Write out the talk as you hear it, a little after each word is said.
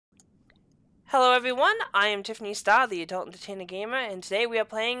Hello everyone, I am Tiffany Starr, the Adult Entertainer Gamer, and today we are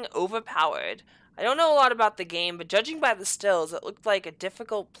playing Overpowered. I don't know a lot about the game, but judging by the stills, it looked like a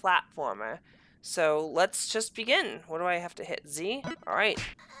difficult platformer. So let's just begin. What do I have to hit? Z? Alright.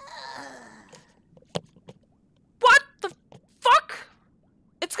 What the fuck?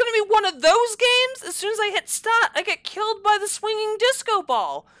 It's gonna be one of those games? As soon as I hit start, I get killed by the swinging disco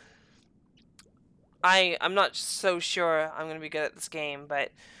ball. I'm not so sure I'm gonna be good at this game,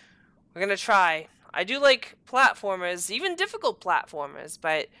 but we're gonna try. I do like platformers, even difficult platformers,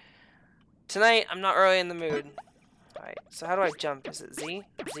 but tonight I'm not really in the mood. Alright, so how do I jump? Is it Z?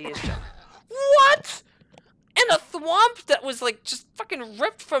 Z is jump. What? In a thwomp that was like just fucking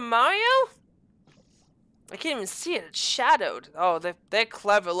ripped from Mario? I can't even see it. It's shadowed. Oh, they're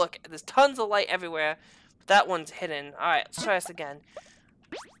clever. Look, there's tons of light everywhere. But that one's hidden. Alright, let's try this again.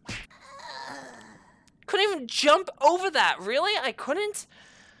 Couldn't even jump over that. Really? I couldn't?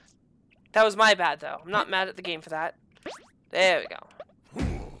 That was my bad, though. I'm not mad at the game for that. There we go.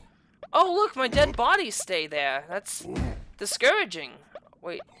 Oh, look, my dead bodies stay there. That's discouraging.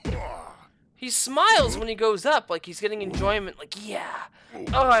 Wait. He smiles when he goes up, like he's getting enjoyment. Like, yeah.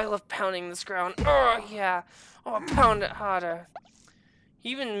 Oh, I love pounding this ground. Oh, yeah. Oh, I'll pound it harder.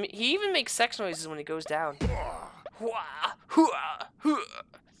 He even makes sex noises when he goes down.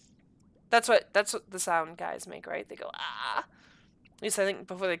 That's what the sound guys make, right? They go, ah. At least I think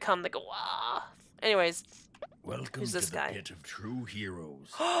before they come, they go, ah. Anyways, welcome who's this to the guy? pit of true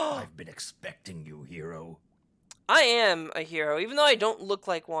heroes. I've been expecting you, hero. I am a hero, even though I don't look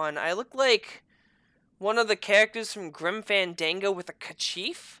like one. I look like one of the characters from Grim Fandango with a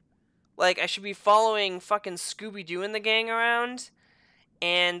kerchief. Like, I should be following fucking Scooby-Doo and the gang around.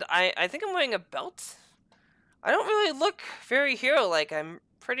 And I think I'm wearing a belt. I don't really look very hero-like. I'm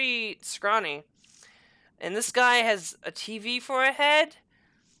pretty scrawny. And this guy has a TV for a head.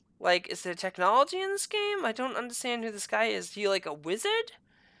 Like, is there technology in this game? I don't understand who this guy is. Is he like a wizard?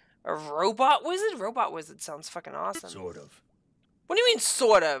 A robot wizard? Robot wizard sounds fucking awesome. Sort of. What do you mean,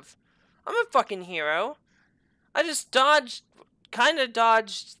 sort of? I'm a fucking hero. I just kinda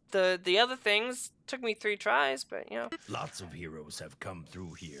dodged the other things. Took me 3 tries, but, you know. Lots of heroes have come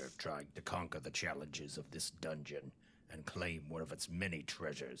through here trying to conquer the challenges of this dungeon and claim one of its many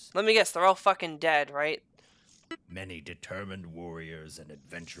treasures. Let me guess, they're all fucking dead, right? Many determined warriors and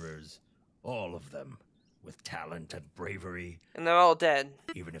adventurers, all of them with talent and bravery. And they're all dead.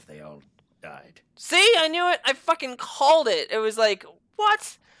 Even if they all died. See? I knew it! I fucking called it! It was like,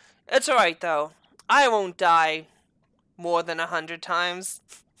 what? It's alright, though. I won't die more than 100 times.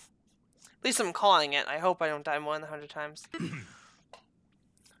 At least I'm calling it. I hope I don't die more than 100 times.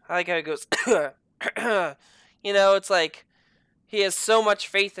 I like how he goes, you know, it's like, he has so much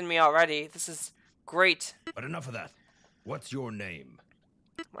faith in me already. This is great. But enough of that. What's your name?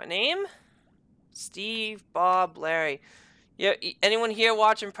 My name? Steve, Bob, Larry. Yeah, anyone here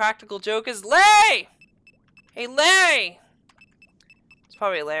watching Practical Jokers? Larry! Hey, Larry! It's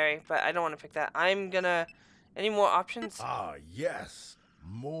probably Larry, but I don't want to pick that. I'm gonna... Any more options? Ah, yes.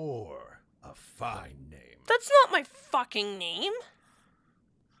 More. A fine name. That's not my fucking name.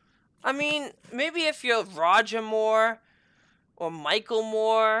 I mean, maybe if you're Roger Moore or Michael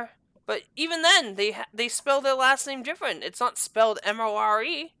Moore, but even then, they spell their last name different. It's not spelled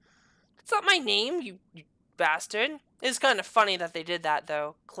M-O-R-E. It's not my name, you bastard. It's kind of funny that they did that,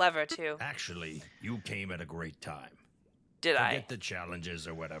 though. Clever, too. Actually, you came at a great time. Did I? Forget the challenges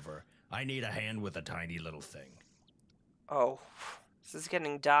or whatever. I need a hand with a tiny little thing. Oh, this is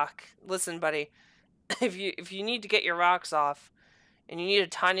getting dark. Listen, buddy, if you need to get your rocks off, and you need a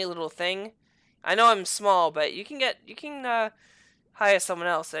tiny little thing, I know I'm small, but you can hire someone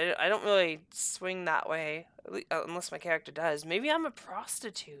else. I don't really swing that way, unless my character does. Maybe I'm a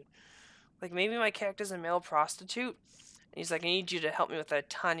prostitute. Like, maybe my character's a male prostitute, and he's like, I need you to help me with a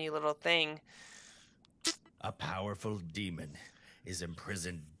tiny little thing. A powerful demon is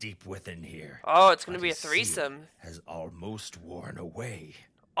imprisoned deep within here. Oh, it's gonna But be a his seal threesome. has almost worn away.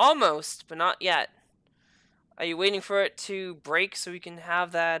 Almost, but not yet. Are you waiting for it to break so we can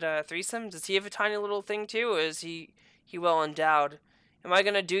have that threesome? Does he have a tiny little thing too, or is he well endowed? Am I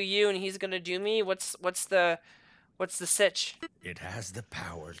gonna do you and he's gonna do me? What's the sitch? It has the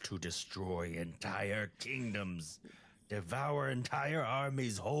power to destroy entire kingdoms, devour entire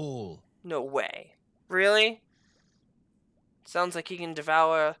armies whole. No way. Really? Sounds like he can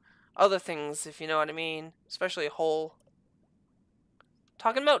devour other things, if you know what I mean. Especially whole.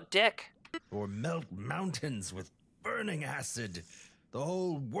 Talking about dick. Or melt mountains with burning acid. The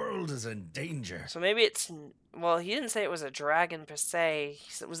whole world is in danger. So maybe it's... Well, he didn't say it was a dragon per se.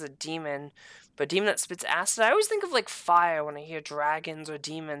 He said it was a demon. But a demon that spits acid? I always think of, like, fire when I hear dragons or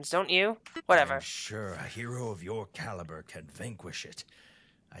demons. Don't you? Whatever. I'm sure a hero of your caliber can vanquish it.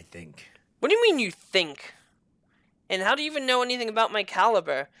 I think. What do you mean you think? And how do you even know anything about my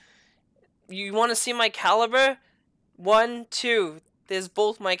caliber? You want to see my caliber? 1, 2. There's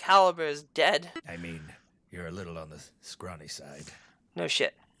both my calibers dead. I mean, you're a little on the scrawny side. No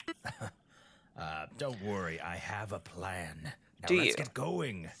shit. Don't worry, I have a plan. Now Do let's you? get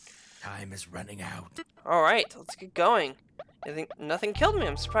going. Time is running out. Alright, let's get going. I think nothing killed me,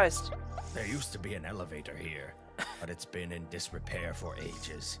 I'm surprised. There used to be an elevator here, but it's been in disrepair for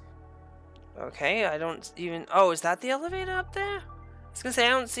ages. Okay, I don't even... Oh, is that the elevator up there? I was gonna say, I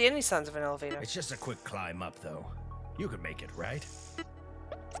don't see any signs of an elevator. It's just a quick climb up, though. You can make it, right?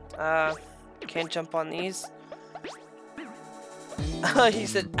 Can't jump on these. He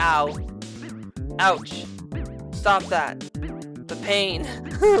said, ow. Ouch. Stop that. The pain.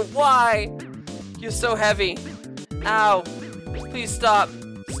 Why? You're so heavy. Ow. Please stop.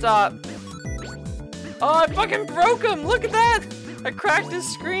 Stop. Oh, I fucking broke him. Look at that. I cracked his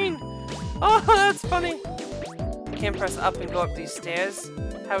screen. Oh, that's funny. I can't press up and go up these stairs.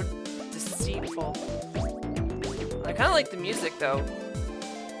 How deceitful. I kind of like the music, though.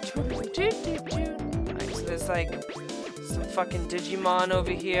 Alright, so there's like some fucking Digimon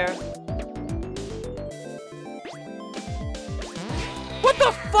over here. What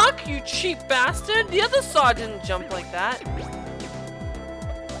the fuck, you cheap bastard? The other saw didn't jump like that.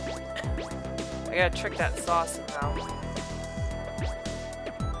 I gotta trick that saw somehow.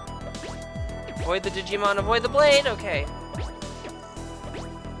 Avoid the Digimon, avoid the blade, okay.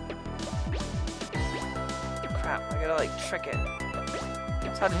 Crap, I gotta like trick it.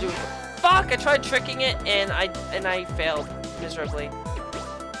 That's how to do it. Fuck! I tried tricking it and I failed miserably.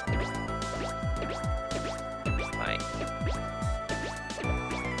 Alright.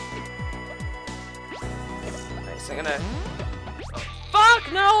 Alright, so I'm gonna... Oh,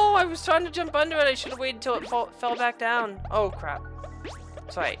 fuck! No! I was trying to jump under it. I should have waited until it fell back down. Oh, crap.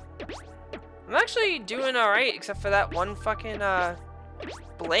 Sorry. I'm actually doing alright, except for that one fucking,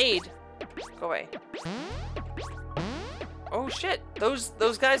 blade. Go away. Oh shit, those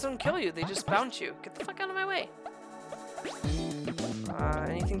guys don't kill you, they just bounce you. Get the fuck out of my way.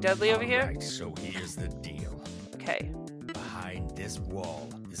 Anything deadly over here? Alright, so here's the deal. Okay. Behind this wall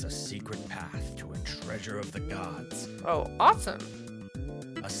is a secret path to a treasure of the gods. Oh, awesome.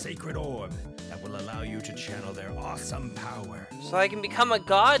 A sacred orb that will allow you to channel their awesome power. So I can become a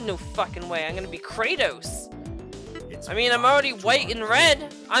god? No fucking way, I'm gonna be Kratos. It's I mean, I'm already white and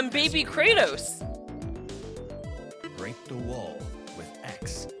red. I'm baby Kratos. Break the wall with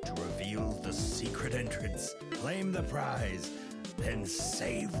X to reveal the secret entrance. Claim the prize, then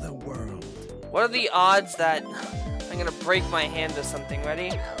save the world. What are the odds that I'm gonna break my hand or something?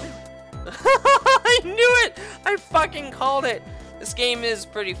 Ready? I knew it! I fucking called it. This game is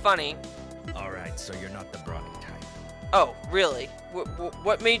pretty funny. Alright, so you're not the brawny type. Oh, really?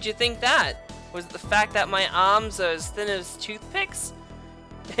 What made you think that? Was it the fact that my arms are as thin as toothpicks?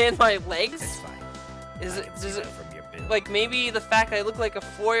 And my legs? It's fine. Is I it, can see does that it, from your build. like, maybe the fact I look like a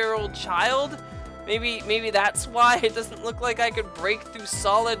 4-year-old child? Maybe that's why it doesn't look like I could break through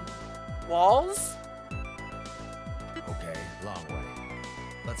solid walls? Okay, long way.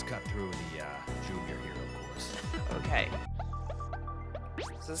 Let's cut through the junior hero course. Okay.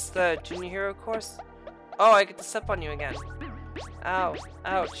 Is this the junior hero course? Oh, I get to step on you again. Ow.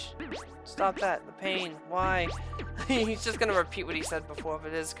 Ouch. Stop that. The pain. Why? He's just gonna repeat what he said before,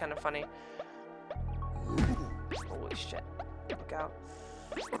 but it is kind of funny. Holy shit. Look out.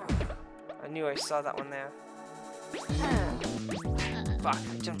 I knew I saw that one there. Fuck.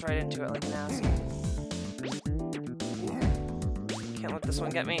 I jumped right into it like an ass. Can't let this one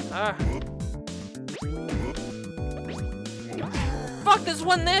get me. Ah. Fuck, there's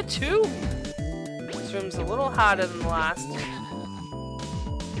one there too! This room's a little harder than the last.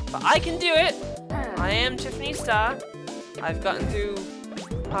 But I can do it! I am Tiffany Starr. I've gotten through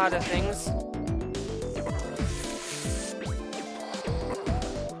harder things.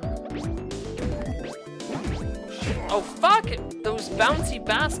 Oh fuck! Those bouncy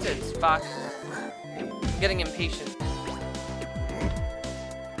bastards! Fuck. I'm getting impatient.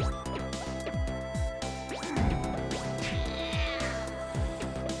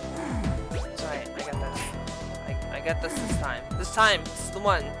 I got this time. This is the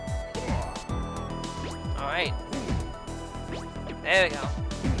one. Alright. There we go.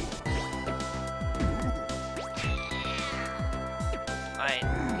 Alright,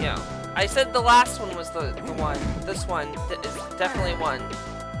 yo. I said the last one was the one. This one is definitely one.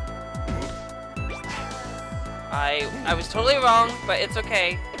 I was totally wrong, but it's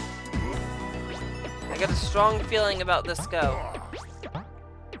okay. I got a strong feeling about this go.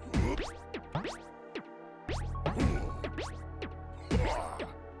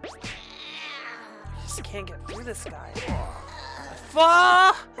 I just can't get through this guy.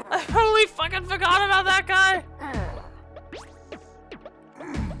 I totally fucking forgot about that guy!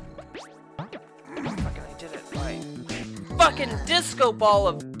 Fucking I did it right. Fucking disco ball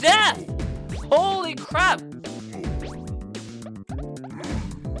of death! Holy crap!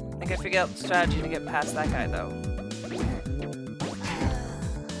 I think I figured out the strategy to get past that guy though.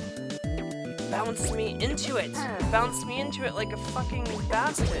 He bounced me into it! He bounced me into it like a fucking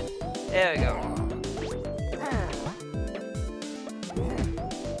bastard. There we go.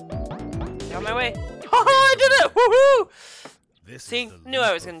 On my way. Oh, I did it! Woohoo! See, knew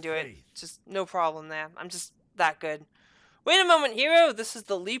I was gonna do it. Just no problem there. I'm just that good. Wait a moment, hero. This is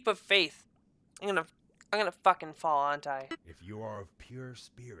the leap of faith. I'm gonna fucking fall, aren't I? If you are of pure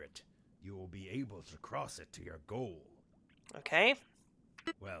spirit, you will be able to cross it to your goal. Okay.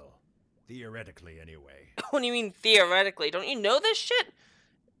 Well, theoretically anyway. What do you mean theoretically? Don't you know this shit?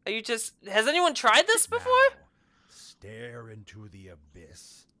 Are you just... Has anyone tried this before? Now, stare into the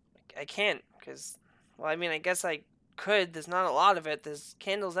abyss. I can't, because... Well, I mean, I guess I could. There's not a lot of it. There's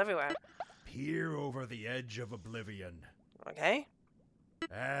candles everywhere. Peer over the edge of oblivion. Okay.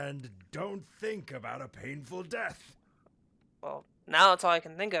 And don't think about a painful death. Well, now that's all I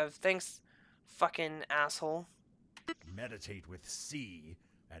can think of. Thanks, fucking asshole. Meditate with C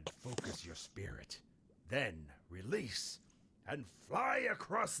and focus your spirit. Then release and fly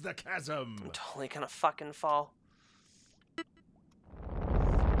across the chasm. I'm totally gonna fucking fall.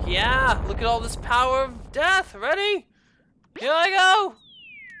 Yeah, look at all this power of death. Ready? Here I go.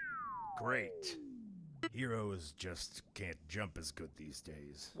 Great. Heroes just can't jump as good these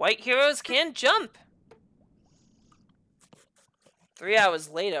days. White heroes can't jump. 3 hours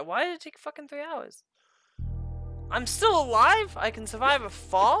later. Why did it take fucking 3 hours? I'm still alive? I can survive a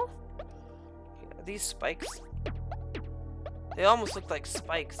fall? Are these spikes? They almost look like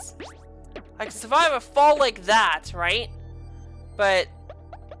spikes. I can survive a fall like that, right? But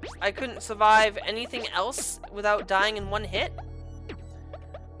I couldn't survive anything else without dying in one hit?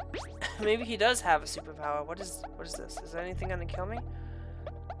 Maybe he does have a superpower. What is this? Is there anything gonna kill me?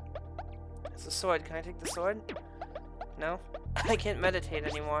 It's a sword. Can I take the sword? No? I can't meditate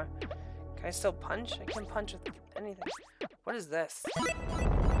anymore. Can I still punch? I can't punch with anything. What is this?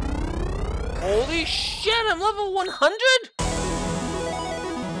 Holy shit, I'm level 100?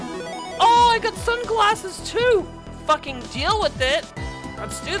 Oh, I got sunglasses too! Fucking deal with it!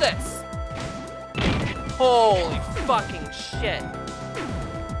 Let's do this! Holy fucking shit.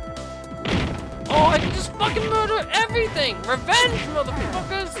 Oh, I can just fucking murder everything! Revenge,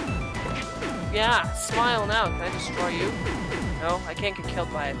 motherfuckers! Yeah, smile now. Can I destroy you? No, I can't get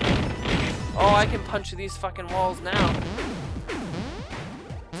killed by it. Oh, I can punch through these fucking walls now.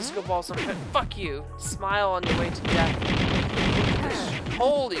 Disco balls on fit. Fuck you. Smile on your way to death.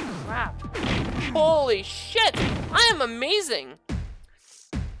 Holy crap. Holy shit! I am amazing!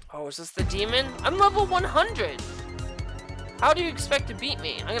 Oh, is this the demon? I'm level 100! How do you expect to beat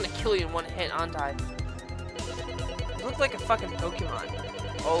me? I'm gonna kill you in one hit, aren't I? You look like a fucking Pokemon.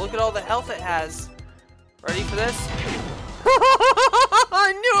 Oh, look at all the health it has. Ready for this?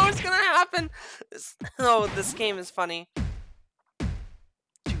 I knew it was gonna happen! Oh, this game is funny.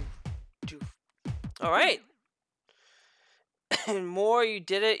 Alright. And Moore, you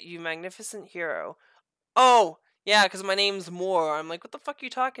did it, you magnificent hero. Oh, yeah, because my name's Moore. I'm like, what the fuck are you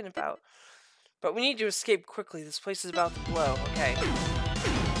talking about? But we need to escape quickly. This place is about to blow. Okay.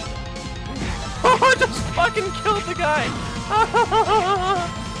 Oh, I just fucking killed the guy!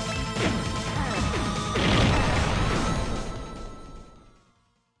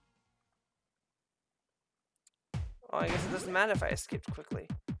 Oh, I guess it doesn't matter if I escaped quickly.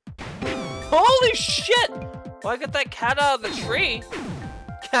 Holy shit! Well, I got that cat out of the tree.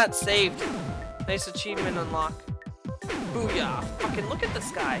 Cat saved. Nice achievement unlock. Booyah. Fucking look at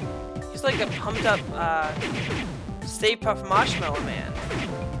this guy. He's like a pumped up, Stay Puft Marshmallow Man.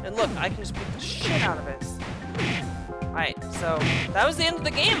 And look, I can just beat the shit out of it. Alright, so that was the end of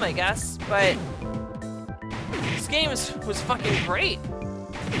the game, I guess. But this game was fucking great.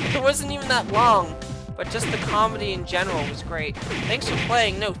 It wasn't even that long. But just the comedy in general was great. Thanks for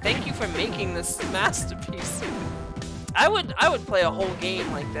playing. No, thank you for making this masterpiece. I would play a whole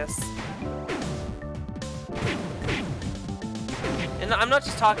game like this. And I'm not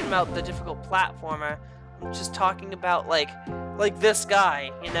just talking about the difficult platformer. I'm just talking about like this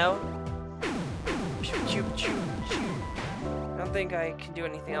guy, you know? I don't think I can do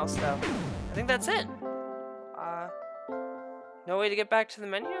anything else though. I think that's it. No way to get back to the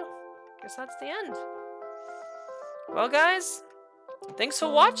menu? Guess that's the end. Well guys, thanks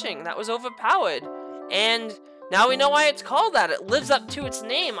for watching. That was Overpowered. And now we know why it's called that. It lives up to its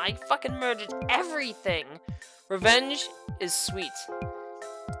name. I fucking murdered everything. Revenge is sweet.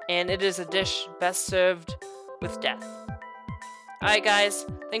 And it is a dish best served with death. Alright guys,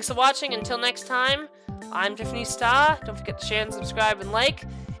 thanks for watching. Until next time, I'm Tiffany Starr. Don't forget to share and subscribe and like.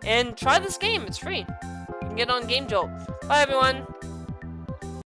 And try this game, it's free. You can get it on Game Jolt. Bye everyone.